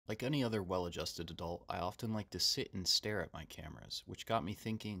Like any other well-adjusted adult, I often like to sit and stare at my cameras, which got me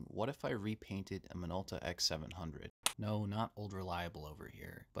thinking, what if I repainted a Minolta X-700? No, not old reliable over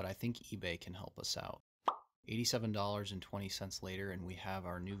here, but I think eBay can help us out. $87.20 later and we have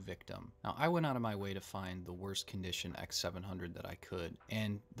our new victim. Now I went out of my way to find the worst condition X700 that I could,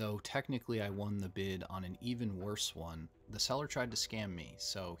 and though technically I won the bid on an even worse one, the seller tried to scam me,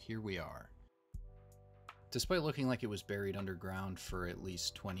 so here we are. Despite looking like it was buried underground for at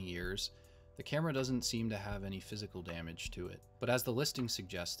least 20 years, the camera doesn't seem to have any physical damage to it. But as the listing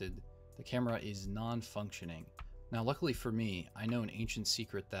suggested, the camera is non-functioning. Now luckily for me, I know an ancient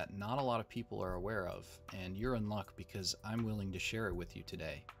secret that not a lot of people are aware of, and you're in luck because I'm willing to share it with you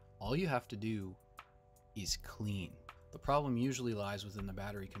today. All you have to do is clean. The problem usually lies within the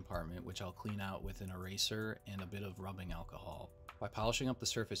battery compartment, which I'll clean out with an eraser and a bit of rubbing alcohol. By polishing up the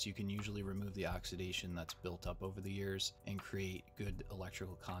surface, you can usually remove the oxidation that's built up over the years and create good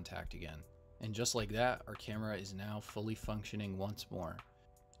electrical contact again. And just like that, our camera is now fully functioning once more.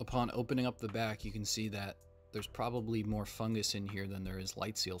 Upon opening up the back, you can see that there's probably more fungus in here than there is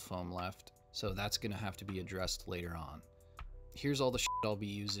light seal foam left, so that's going to have to be addressed later on. Here's all the shit I'll be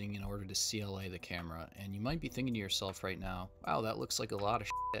using in order to CLA the camera, and you might be thinking to yourself right now, wow, that looks like a lot of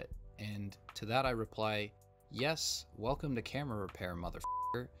shit. And to that I reply, yes, welcome to camera repair,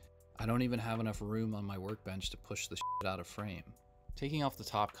 motherfucker. I don't even have enough room on my workbench to push the shit out of frame. Taking off the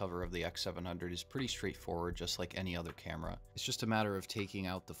top cover of the X700 is pretty straightforward, just like any other camera. It's just a matter of taking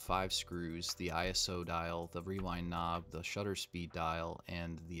out the 5 screws, the ISO dial, the rewind knob, the shutter speed dial,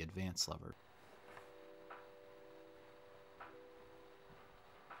 and the advance lever.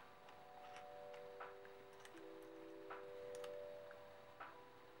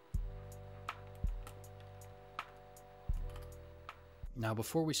 Now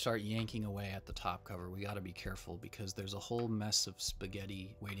before we start yanking away at the top cover, we gotta be careful because there's a whole mess of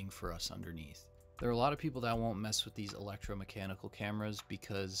spaghetti waiting for us underneath. There are a lot of people that won't mess with these electromechanical cameras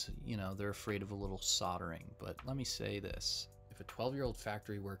because, you know, they're afraid of a little soldering. But let me say this, if a 12-year-old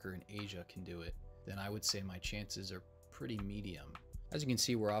factory worker in Asia can do it, then I would say my chances are pretty medium. As you can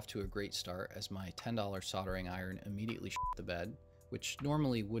see, we're off to a great start as my $10 soldering iron immediately shit the bed, which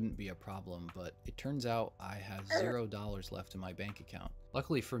normally wouldn't be a problem, but it turns out I have $0 left in my bank account.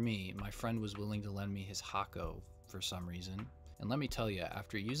 Luckily for me, my friend was willing to lend me his Hako for some reason. And let me tell you,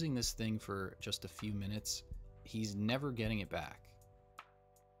 after using this thing for just a few minutes, he's never getting it back.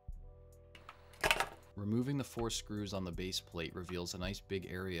 Removing the 4 screws on the base plate reveals a nice big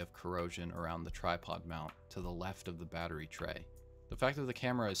area of corrosion around the tripod mount to the left of the battery tray. The fact that the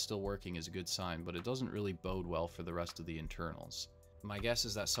camera is still working is a good sign, but it doesn't really bode well for the rest of the internals. My guess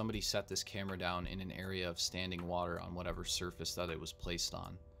is that somebody set this camera down in an area of standing water on whatever surface that it was placed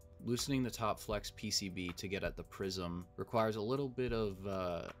on. Loosening the top flex PCB to get at the prism requires a little bit of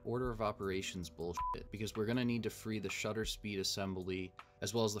order of operations bullshit, because we're going to need to free the shutter speed assembly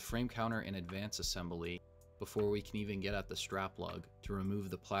as well as the frame counter and advance assembly before we can even get at the strap lug to remove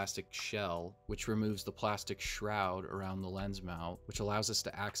the plastic shell, which removes the plastic shroud around the lens mount, which allows us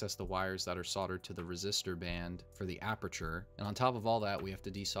to access the wires that are soldered to the resistor band for the aperture. And on top of all that, we have to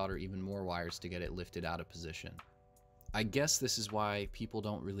desolder even more wires to get it lifted out of position. I guess this is why people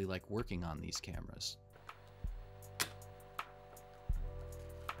don't really like working on these cameras.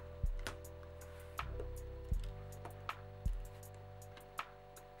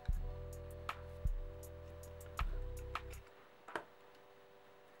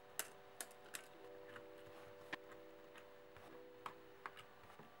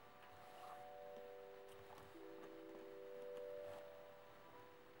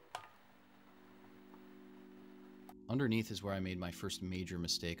 Underneath is where I made my first major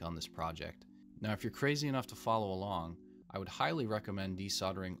mistake on this project. Now, if you're crazy enough to follow along, I would highly recommend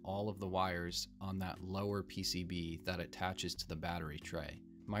desoldering all of the wires on that lower PCB that attaches to the battery tray.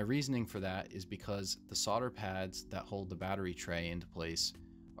 My reasoning for that is because the solder pads that hold the battery tray into place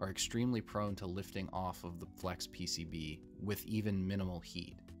are extremely prone to lifting off of the flex PCB with even minimal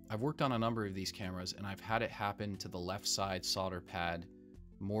heat. I've worked on a number of these cameras and I've had it happen to the left side solder pad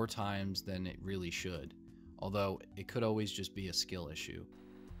more times than it really should, although it could always just be a skill issue.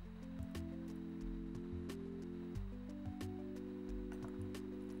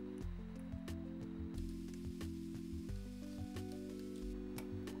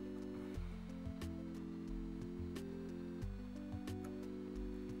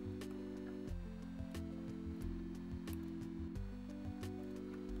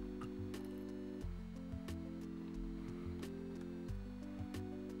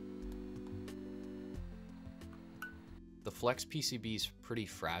 The flex PCB is pretty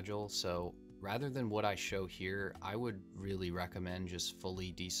fragile, so Rather than what I show here, I would really recommend just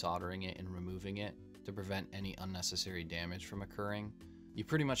fully desoldering it and removing it to prevent any unnecessary damage from occurring. You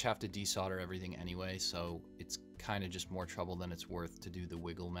pretty much have to desolder everything anyway, so it's kind of just more trouble than it's worth to do the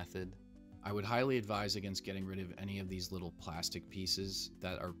wiggle method. I would highly advise against getting rid of any of these little plastic pieces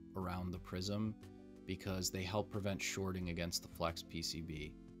that are around the prism because they help prevent shorting against the flex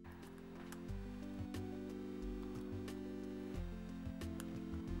PCB.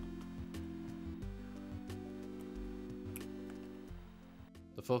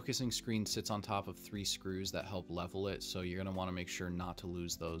 The focusing screen sits on top of 3 screws that help level it, so you're going to want to make sure not to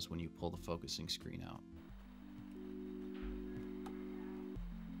lose those when you pull the focusing screen out.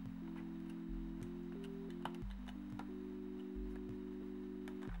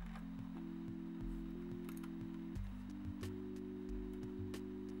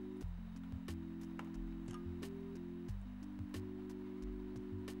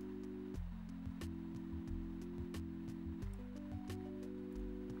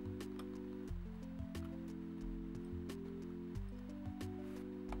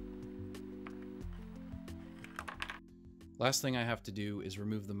 Last thing I have to do is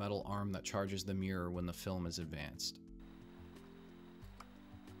remove the metal arm that charges the mirror when the film is advanced.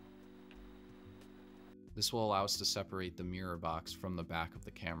 This will allow us to separate the mirror box from the back of the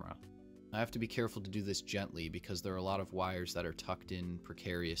camera. I have to be careful to do this gently because there are a lot of wires that are tucked in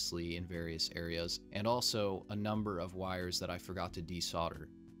precariously in various areas, and also a number of wires that I forgot to desolder.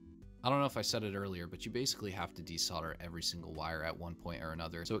 I don't know if I said it earlier, but you basically have to desolder every single wire at one point or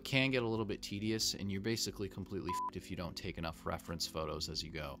another, so it can get a little bit tedious, and you're basically completely f***ed if you don't take enough reference photos as you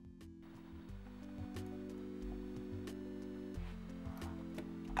go.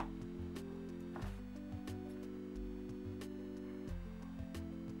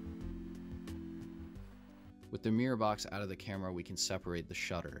 With the mirror box out of the camera, we can separate the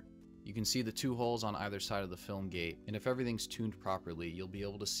shutter. You can see the 2 holes on either side of the film gate, and if everything's tuned properly, you'll be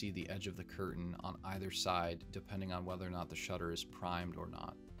able to see the edge of the curtain on either side depending on whether or not the shutter is primed or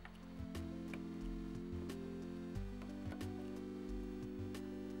not.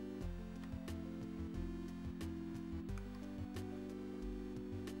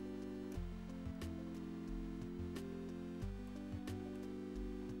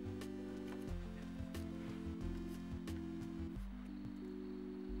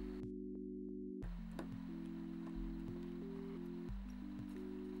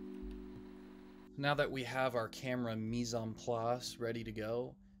 Now that we have our camera mise en place ready to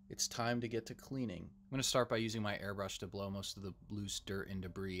go, it's time to get to cleaning. I'm going to start by using my airbrush to blow most of the loose dirt and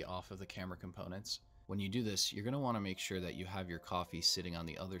debris off of the camera components. When you do this, you're going to want to make sure that you have your coffee sitting on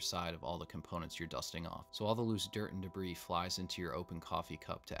the other side of all the components you're dusting off, so all the loose dirt and debris flies into your open coffee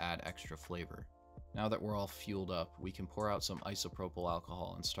cup to add extra flavor. Now that we're all fueled up, we can pour out some isopropyl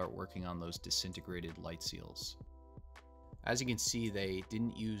alcohol and start working on those disintegrated light seals. As you can see, they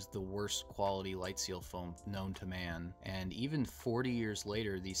didn't use the worst quality light seal foam known to man, and even 40 years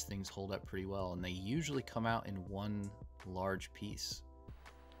later these things hold up pretty well, and they usually come out in one large piece.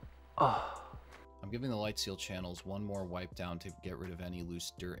 I'm giving the light seal channels one more wipe down to get rid of any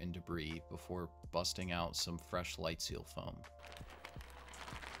loose dirt and debris before busting out some fresh light seal foam.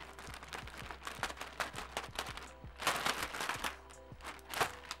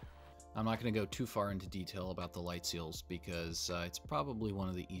 I'm not going to go too far into detail about the light seals because it's probably one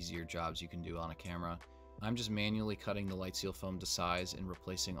of the easier jobs you can do on a camera. I'm just manually cutting the light seal foam to size and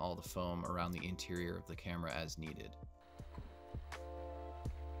replacing all the foam around the interior of the camera as needed.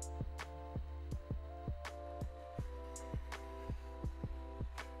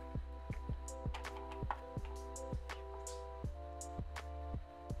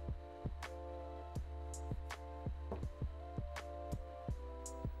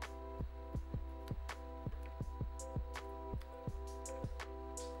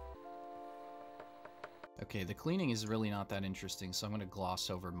 Okay, the cleaning is really not that interesting, so I'm going to gloss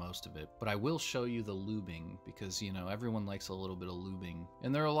over most of it, but I will show you the lubing because, you know, everyone likes a little bit of lubing.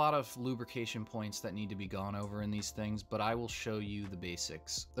 And there are a lot of lubrication points that need to be gone over in these things, but I will show you the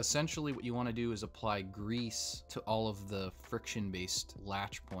basics. Essentially, what you want to do is apply grease to all of the friction-based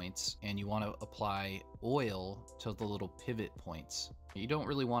latch points, and you want to apply oil to the little pivot points. You don't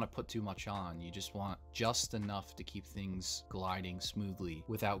really want to put too much on, you just want just enough to keep things gliding smoothly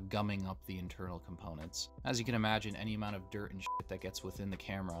without gumming up the internal components. As you can imagine, any amount of dirt and shit that gets within the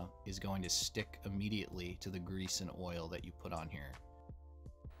camera is going to stick immediately to the grease and oil that you put on here.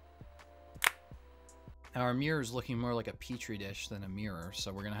 Now our mirror is looking more like a petri dish than a mirror,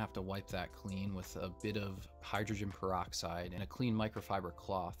 so we're going to have to wipe that clean with a bit of hydrogen peroxide and a clean microfiber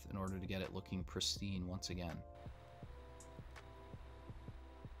cloth in order to get it looking pristine once again.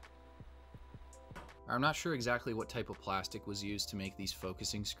 I'm not sure exactly what type of plastic was used to make these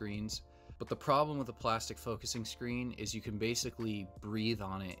focusing screens, but the problem with a plastic focusing screen is you can basically breathe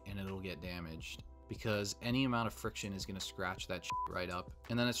on it and it'll get damaged, because any amount of friction is going to scratch that shit right up,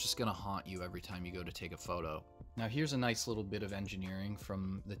 and then it's just going to haunt you every time you go to take a photo. Now here's a nice little bit of engineering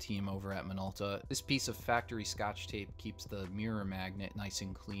from the team over at Minolta. This piece of factory scotch tape keeps the mirror magnet nice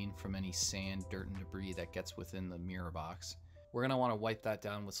and clean from any sand, dirt, and debris that gets within the mirror box. We're going to want to wipe that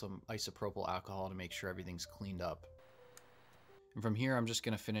down with some isopropyl alcohol to make sure everything's cleaned up. And from here I'm just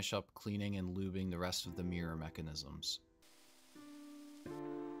going to finish up cleaning and lubing the rest of the mirror mechanisms.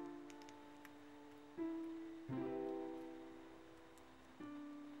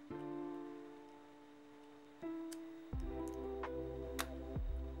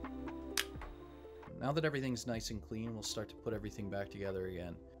 Now that everything's nice and clean, we'll start to put everything back together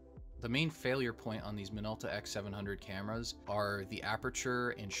again. The main failure point on these Minolta X-700 cameras are the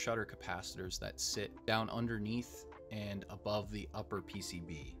aperture and shutter capacitors that sit down underneath and above the upper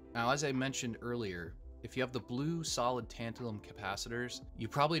PCB. Now, as I mentioned earlier, if you have the blue solid tantalum capacitors, you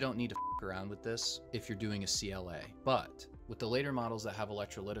probably don't need to f around with this if you're doing a CLA. But with the later models that have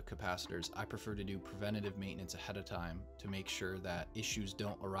electrolytic capacitors, I prefer to do preventative maintenance ahead of time to make sure that issues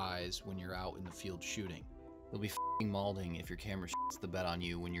don't arise when you're out in the field shooting. You'll be f***ing malding if your camera shits the bed on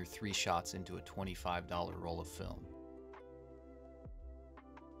you when you're 3 shots into a $25 roll of film.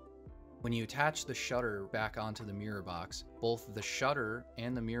 When you attach the shutter back onto the mirror box, both the shutter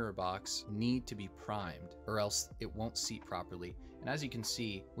and the mirror box need to be primed, or else it won't seat properly. And as you can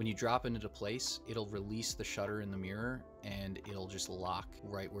see, when you drop it into place, it'll release the shutter in the mirror and it'll just lock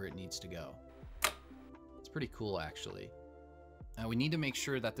right where it needs to go. It's pretty cool, actually. Now we need to make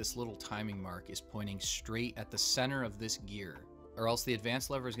sure that this little timing mark is pointing straight at the center of this gear, or else the advance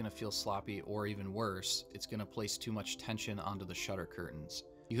lever is going to feel sloppy, or even worse, it's going to place too much tension onto the shutter curtains.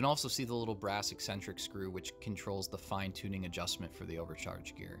 You can also see the little brass eccentric screw which controls the fine-tuning adjustment for the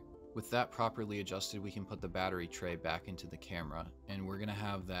overcharge gear. With that properly adjusted, we can put the battery tray back into the camera, and we're going to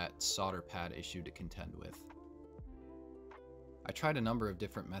have that solder pad issue to contend with. I tried a number of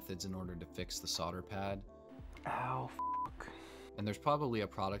different methods in order to fix the solder pad. Ow, fuck. And there's probably a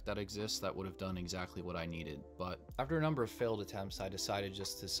product that exists that would have done exactly what I needed, but after a number of failed attempts, I decided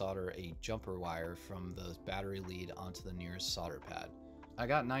just to solder a jumper wire from the battery lead onto the nearest solder pad. I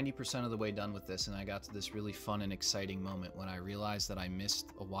got 90% of the way done with this, and I got to this really fun and exciting moment when I realized that I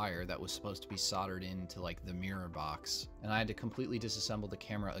missed a wire that was supposed to be soldered into like the mirror box, and I had to completely disassemble the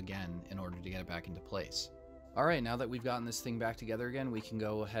camera again in order to get it back into place. Alright, now that we've gotten this thing back together again, we can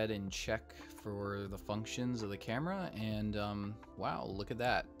go ahead and check for the functions of the camera, and wow, look at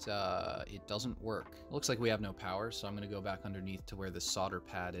that. It doesn't work. It looks like we have no power, so I'm going to go back underneath to where the solder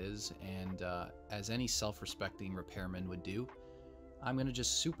pad is, and as any self-respecting repairman would do, I'm going to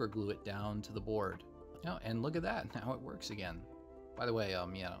just super glue it down to the board. Oh, and look at that, now it works again. By the way,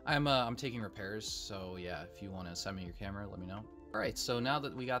 yeah, I'm taking repairs, so yeah, if you want to send me your camera, let me know. Alright, so now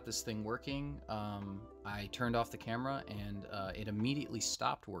that we got this thing working, I turned off the camera and it immediately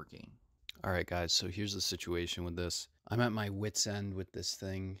stopped working. Alright guys, so here's the situation with this. I'm at my wit's end with this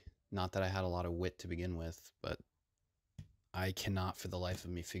thing. Not that I had a lot of wit to begin with, but I cannot for the life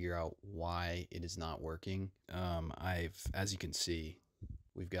of me figure out why it is not working. As you can see,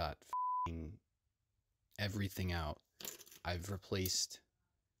 we've got everything out. I've replaced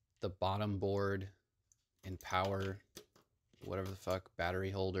the bottom board and power, whatever the fuck,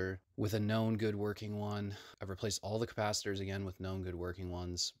 battery holder with a known good working one. I've replaced all the capacitors again with known good working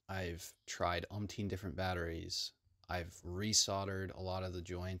ones. I've tried umpteen different batteries. I've resoldered a lot of the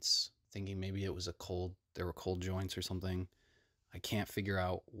joints, thinking maybe it was there were cold joints or something. I can't figure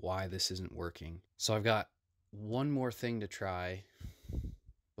out why this isn't working. So I've got one more thing to try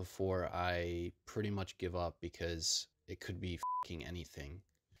before I pretty much give up, because it could be fucking anything.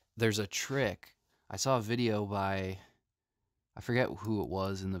 There's a trick. I saw a video by, I forget who it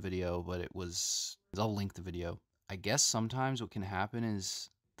was in the video, but I'll link the video. I guess sometimes what can happen is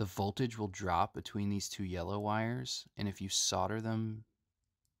the voltage will drop between these two yellow wires, and if you solder them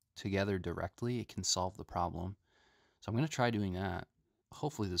together directly, it can solve the problem. So I'm going to try doing that.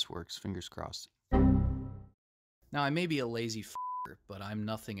 Hopefully this works, fingers crossed. Now I may be a lazy f***er, but I'm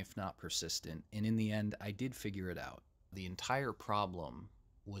nothing if not persistent, and in the end I did figure it out. The entire problem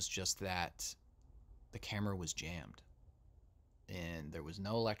was just that the camera was jammed, and there was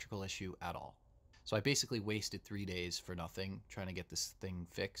no electrical issue at all. So I basically wasted 3 days for nothing trying to get this thing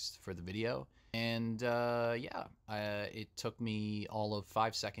fixed for the video, and yeah, it took me all of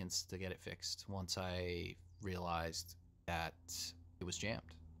 5 seconds to get it fixed once I realized that it was jammed.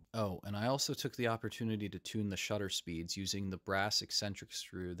 Oh, and I also took the opportunity to tune the shutter speeds using the brass eccentric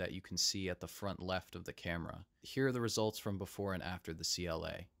screw that you can see at the front left of the camera. Here are the results from before and after the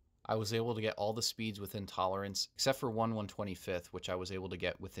CLA. I was able to get all the speeds within tolerance, except for 1/125th, which I was able to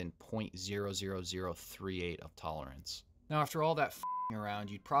get within 0.00038 of tolerance. Now, after all that f***ing around,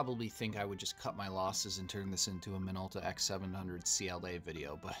 you'd probably think I would just cut my losses and turn this into a Minolta X-700 CLA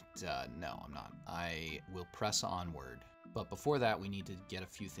video, but no, I'm not. I will press onward. But before that, we need to get a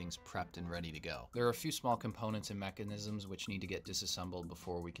few things prepped and ready to go. There are a few small components and mechanisms which need to get disassembled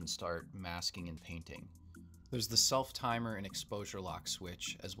before we can start masking and painting. There's the self-timer and exposure lock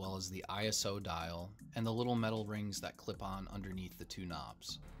switch, as well as the ISO dial, and the little metal rings that clip on underneath the two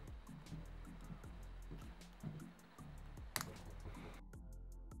knobs.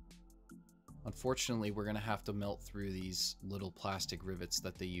 Unfortunately, we're going to have to melt through these little plastic rivets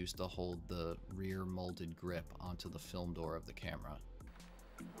that they use to hold the rear molded grip onto the film door of the camera.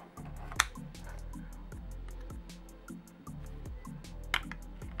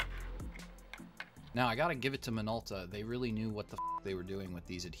 Now, I gotta give it to Minolta. They really knew what the f they were doing with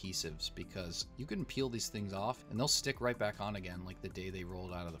these adhesives, because you can peel these things off and they'll stick right back on again like the day they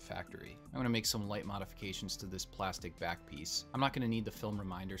rolled out of the factory. I'm gonna make some light modifications to this plastic back piece. I'm not gonna need the film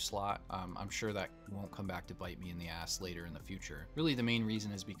reminder slot. I'm sure that won't come back to bite me in the ass later in the future. Really, the main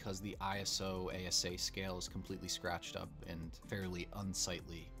reason is because the ISO ASA scale is completely scratched up and fairly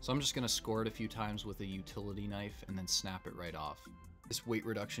unsightly. So I'm just gonna score it a few times with a utility knife and then snap it right off. This weight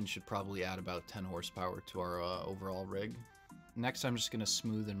reduction should probably add about 10 horsepower to our overall rig. Next, I'm just going to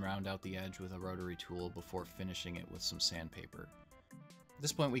smooth and round out the edge with a rotary tool before finishing it with some sandpaper. At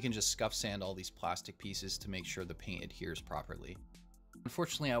this point, we can just scuff sand all these plastic pieces to make sure the paint adheres properly.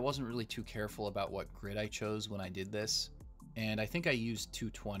 Unfortunately, I wasn't really too careful about what grit I chose when I did this, and I think I used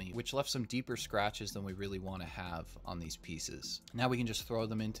 220, which left some deeper scratches than we really want to have on these pieces. Now we can just throw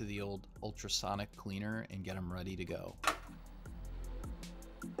them into the old ultrasonic cleaner and get them ready to go.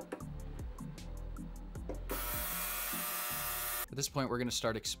 At this point, we're going to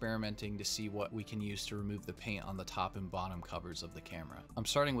start experimenting to see what we can use to remove the paint on the top and bottom covers of the camera. I'm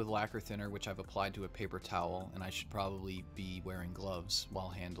starting with lacquer thinner, which I've applied to a paper towel, and I should probably be wearing gloves while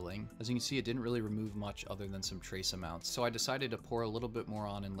handling. As you can see, it didn't really remove much other than some trace amounts, so I decided to pour a little bit more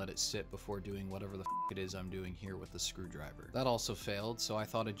on and let it sit before doing whatever the f it is I'm doing here with the screwdriver. That also failed, so I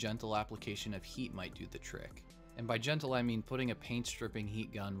thought a gentle application of heat might do the trick. And by gentle, I mean putting a paint stripping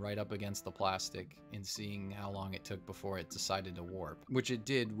heat gun right up against the plastic and seeing how long it took before it decided to warp, which it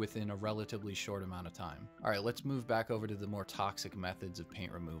did within a relatively short amount of time. Alright, let's move back over to the more toxic methods of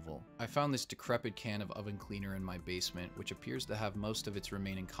paint removal. I found this decrepit can of oven cleaner in my basement, which appears to have most of its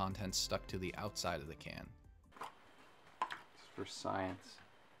remaining contents stuck to the outside of the can. It's for science.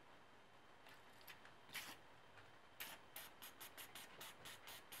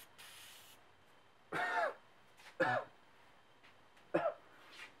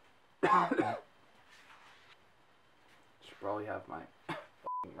 Should probably have my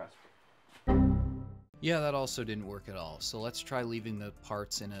recipe. Yeah, that also didn't work at all, so let's try leaving the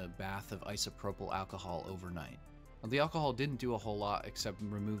parts in a bath of isopropyl alcohol overnight. Now, the alcohol didn't do a whole lot except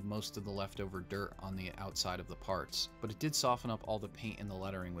remove most of the leftover dirt on the outside of the parts, but it did soften up all the paint and the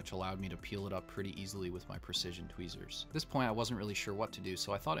lettering, which allowed me to peel it up pretty easily with my precision tweezers. At this point, I wasn't really sure what to do,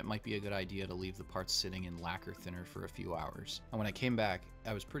 so I thought it might be a good idea to leave the parts sitting in lacquer thinner for a few hours. And when I came back,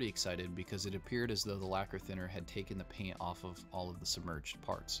 I was pretty excited because it appeared as though the lacquer thinner had taken the paint off of all of the submerged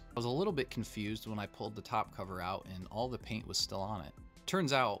parts. I was a little bit confused when I pulled the top cover out and all the paint was still on it.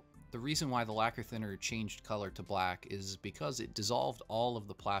 Turns out, the reason why the lacquer thinner changed color to black is because it dissolved all of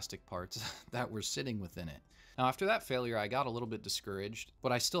the plastic parts that were sitting within it. Now, after that failure, I got a little bit discouraged,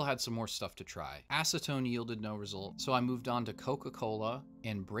 but I still had some more stuff to try. Acetone yielded no result, so I moved on to Coca-Cola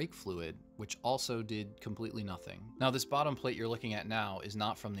and brake fluid, which also did completely nothing. Now, this bottom plate you're looking at now is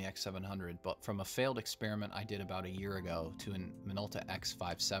not from the X-700, but from a failed experiment I did about a year ago to an Minolta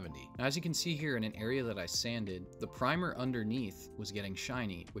X-570. Now, as you can see here in an area that I sanded, the primer underneath was getting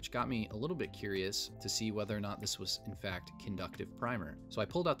shiny, which got me a little bit curious to see whether or not this was in fact conductive primer. So I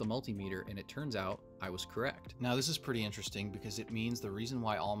pulled out the multimeter and it turns out I was correct. Now, this is pretty interesting because it means the reason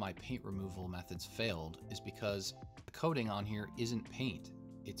why all my paint removal methods failed is because the coating on here isn't paint.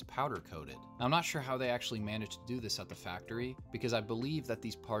 It's powder coated. Now, I'm not sure how they actually managed to do this at the factory because I believe that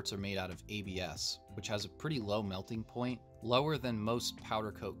these parts are made out of ABS, which has a pretty low melting point, lower than most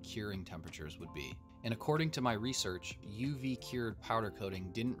powder coat curing temperatures would be. And according to my research, UV cured powder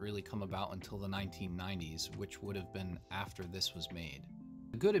coating didn't really come about until the 1990s, which would have been after this was made.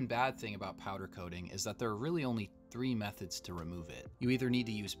 The good and bad thing about powder coating is that there are really only 3 methods to remove it. You either need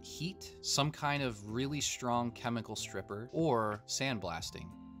to use heat, some kind of really strong chemical stripper, or sandblasting.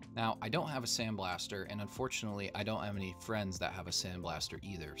 Now, I don't have a sandblaster, and unfortunately, I don't have any friends that have a sandblaster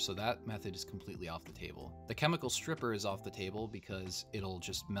either, so that method is completely off the table. The chemical stripper is off the table because it'll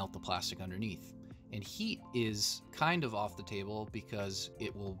just melt the plastic underneath. And heat is kind of off the table because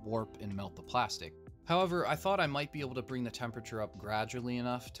it will warp and melt the plastic. However, I thought I might be able to bring the temperature up gradually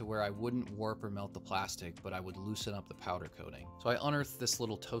enough to where I wouldn't warp or melt the plastic, but I would loosen up the powder coating. So I unearthed this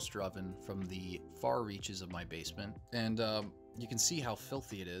little toaster oven from the far reaches of my basement, and you can see how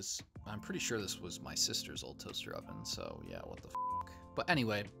filthy it is. I'm pretty sure this was my sister's old toaster oven, so yeah, what the f***. But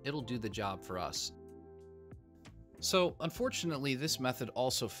anyway, it'll do the job for us. So unfortunately, this method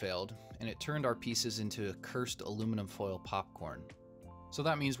also failed, and it turned our pieces into cursed aluminum foil popcorn. So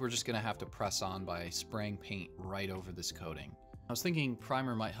that means we're just gonna have to press on by spraying paint right over this coating. I was thinking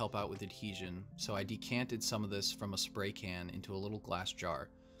primer might help out with adhesion, so I decanted some of this from a spray can into a little glass jar.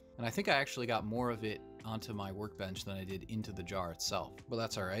 And I think I actually got more of it onto my workbench than I did into the jar itself. But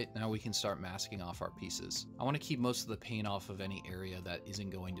that's alright, now we can start masking off our pieces. I want to keep most of the paint off of any area that isn't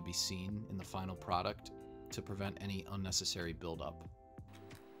going to be seen in the final product to prevent any unnecessary buildup.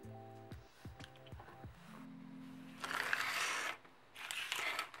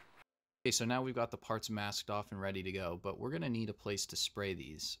 Okay, so now we've got the parts masked off and ready to go, but we're going to need a place to spray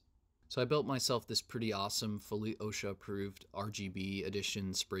these. So I built myself this pretty awesome, fully OSHA approved RGB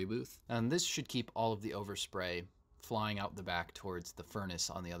edition spray booth. And this should keep all of the overspray flying out the back towards the furnace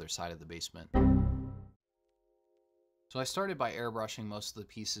on the other side of the basement. So I started by airbrushing most of the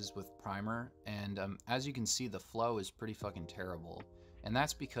pieces with primer, and as you can see, the flow is pretty fucking terrible. And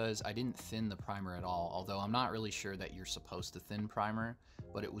that's because I didn't thin the primer at all, although I'm not really sure that you're supposed to thin primer,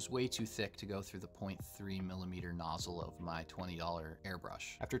 but it was way too thick to go through the 0.3mm nozzle of my $20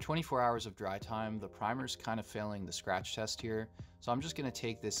 airbrush. After 24 hours of dry time, the primer's kind of failing the scratch test here, so I'm just gonna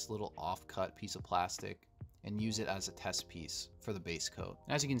take this little off-cut piece of plastic and use it as a test piece for the base coat.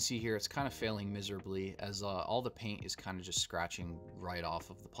 And as you can see here, it's kind of failing miserably as all the paint is kind of just scratching right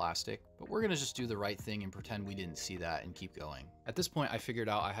off of the plastic. But we're gonna just do the right thing and pretend we didn't see that and keep going. At this point, I figured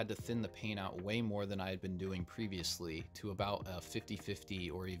out I had to thin the paint out way more than I had been doing previously to about a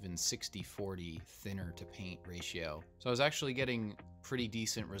 50-50 or even 60-40 thinner to paint ratio. So I was actually getting pretty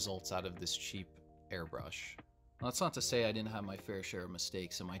decent results out of this cheap airbrush. Now, that's not to say I didn't have my fair share of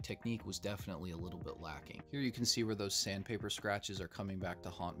mistakes, and my technique was definitely a little bit lacking. Here you can see where those sandpaper scratches are coming back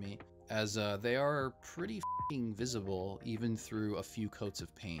to haunt me, as they are pretty f***ing visible even through a few coats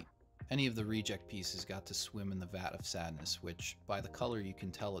of paint. Any of the reject pieces got to swim in the vat of sadness, which, by the color you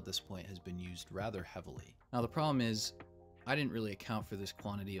can tell at this point, has been used rather heavily. Now the problem is, I didn't really account for this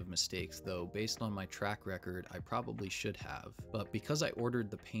quantity of mistakes, though based on my track record, I probably should have. But because I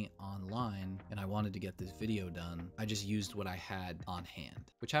ordered the paint online and I wanted to get this video done, I just used what I had on hand,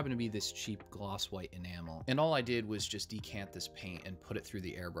 which happened to be this cheap gloss white enamel. And all I did was just decant this paint and put it through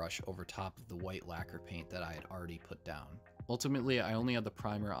the airbrush over top of the white lacquer paint that I had already put down. Ultimately, I only had the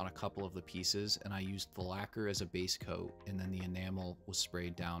primer on a couple of the pieces, and I used the lacquer as a base coat, and then the enamel was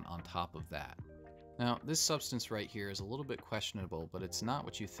sprayed down on top of that. Now, this substance right here is a little bit questionable, but it's not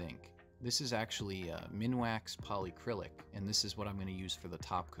what you think. This is actually Minwax polyacrylic, and this is what I'm going to use for the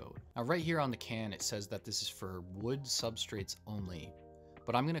top coat. Now, right here on the can, it says that this is for wood substrates only,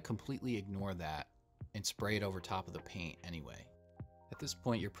 but I'm going to completely ignore that and spray it over top of the paint anyway. At this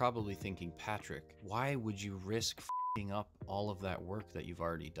point, you're probably thinking, Patrick, why would you risk f***ing up all of that work that you've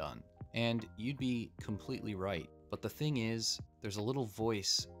already done? And you'd be completely right. But the thing is, there's a little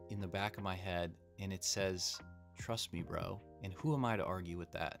voice in the back of my head, and it says, trust me, bro. And who am I to argue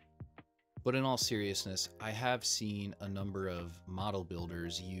with that? But in all seriousness, I have seen a number of model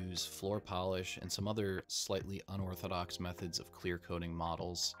builders use floor polish and some other slightly unorthodox methods of clear coating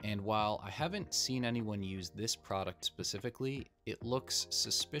models. And while I haven't seen anyone use this product specifically, it looks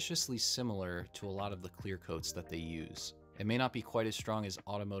suspiciously similar to a lot of the clear coats that they use. It may not be quite as strong as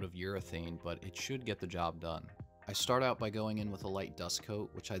automotive urethane, but it should get the job done. I start out by going in with a light dust coat,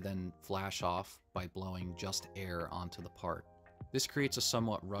 which I then flash off by blowing just air onto the part. This creates a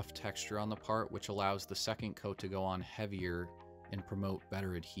somewhat rough texture on the part, which allows the second coat to go on heavier and promote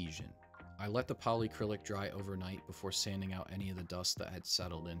better adhesion. I let the polyacrylic dry overnight before sanding out any of the dust that had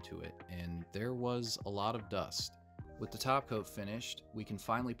settled into it, and there was a lot of dust. With the top coat finished, we can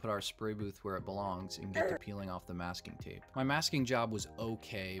finally put our spray booth where it belongs and get to peeling off the masking tape. My masking job was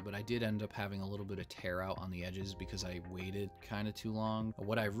okay, but I did end up having a little bit of tear out on the edges because I waited kind of too long.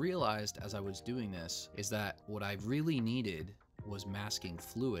 What I realized as I was doing this is that what I really needed was masking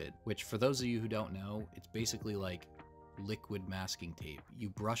fluid, which for those of you who don't know, it's basically like liquid masking tape. You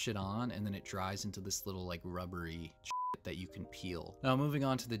brush it on and then it dries into this little like rubbery shit that you can peel. Now moving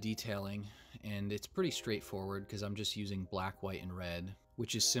on to the detailing, and it's pretty straightforward because I'm just using black, white, and red,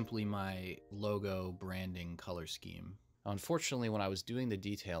 which is simply my logo branding color scheme. Unfortunately, when I was doing the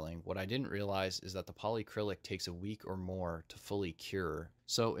detailing, what I didn't realize is that the polyacrylic takes a week or more to fully cure.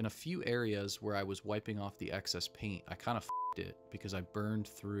 So in a few areas where I was wiping off the excess paint, I kind of f***ed it because I burned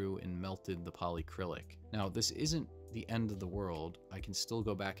through and melted the polyacrylic. Now, this isn't the end of the world. I can still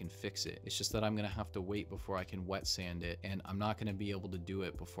go back and fix it. It's just that I'm gonna have to wait before I can wet sand it, and I'm not gonna be able to do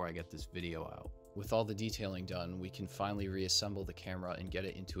it before I get this video out. With all the detailing done, we can finally reassemble the camera and get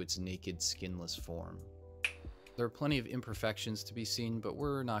it into its naked, skinless form. There are plenty of imperfections to be seen, but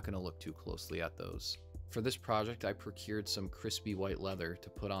we're not going to look too closely at those. For this project, I procured some crispy white leather to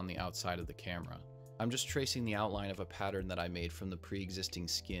put on the outside of the camera. I'm just tracing the outline of a pattern that I made from the pre-existing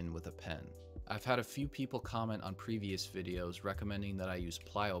skin with a pen. I've had a few people comment on previous videos recommending that I use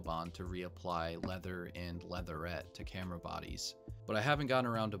Plyobond to reapply leather and leatherette to camera bodies, but I haven't gotten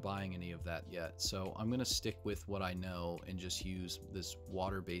around to buying any of that yet, so I'm going to stick with what I know and just use this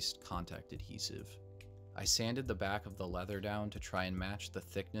water-based contact adhesive. I sanded the back of the leather down to try and match the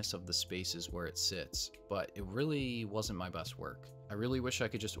thickness of the spaces where it sits, but it really wasn't my best work. I really wish I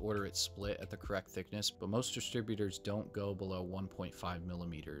could just order it split at the correct thickness, but most distributors don't go below 1.5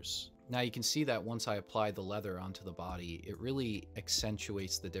 millimeters. Now you can see that once I apply the leather onto the body, it really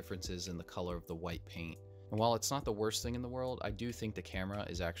accentuates the differences in the color of the white paint. And while it's not the worst thing in the world, I do think the camera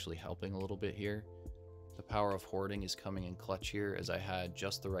is actually helping a little bit here. The power of hoarding is coming in clutch here, as I had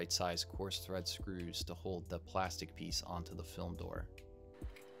just the right size coarse thread screws to hold the plastic piece onto the film door.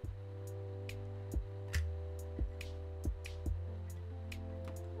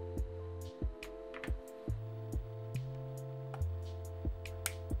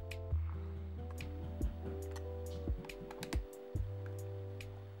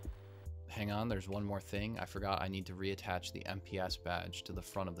 Hang on, there's one more thing. I forgot I need to reattach the MPS badge to the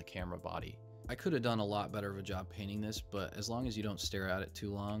front of the camera body. I could have done a lot better of a job painting this, but as long as you don't stare at it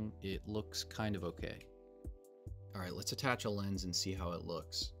too long, it looks kind of okay. Alright, let's attach a lens and see how it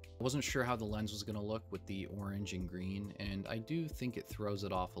looks. I wasn't sure how the lens was going to look with the orange and green, and I do think it throws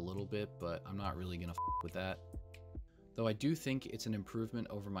it off a little bit, but I'm not really going to f with that. Though I do think it's an improvement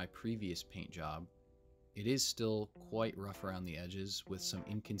over my previous paint job. It is still quite rough around the edges with some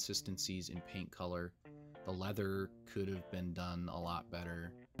inconsistencies in paint color. The leather could have been done a lot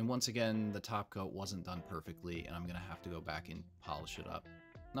better. And once again, the top coat wasn't done perfectly, and I'm going to have to go back and polish it up.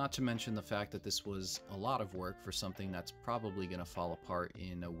 Not to mention the fact that this was a lot of work for something that's probably going to fall apart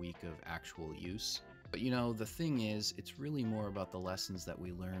in a week of actual use. But you know, the thing is, it's really more about the lessons that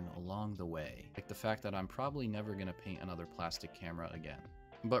we learn along the way. Like the fact that I'm probably never going to paint another plastic camera again.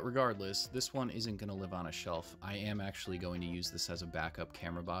 But regardless, this one isn't going to live on a shelf. I am actually going to use this as a backup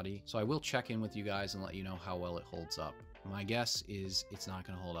camera body, so I will check in with you guys and let you know how well it holds up. My guess is it's not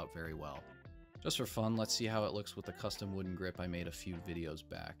going to hold up very well. Just for fun, let's see how it looks with the custom wooden grip I made a few videos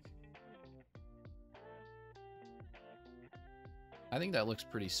back. I think that looks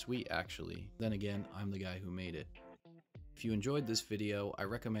pretty sweet actually. Then again, I'm the guy who made it. If you enjoyed this video, I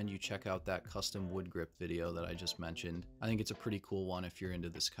recommend you check out that custom wood grip video that I just mentioned. I think it's a pretty cool one if you're into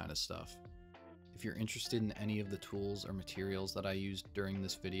this kind of stuff. If you're interested in any of the tools or materials that I used during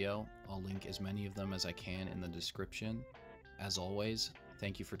this video, I'll link as many of them as I can in the description. As always,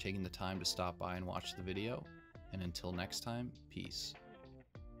 thank you for taking the time to stop by and watch the video, and until next time, peace.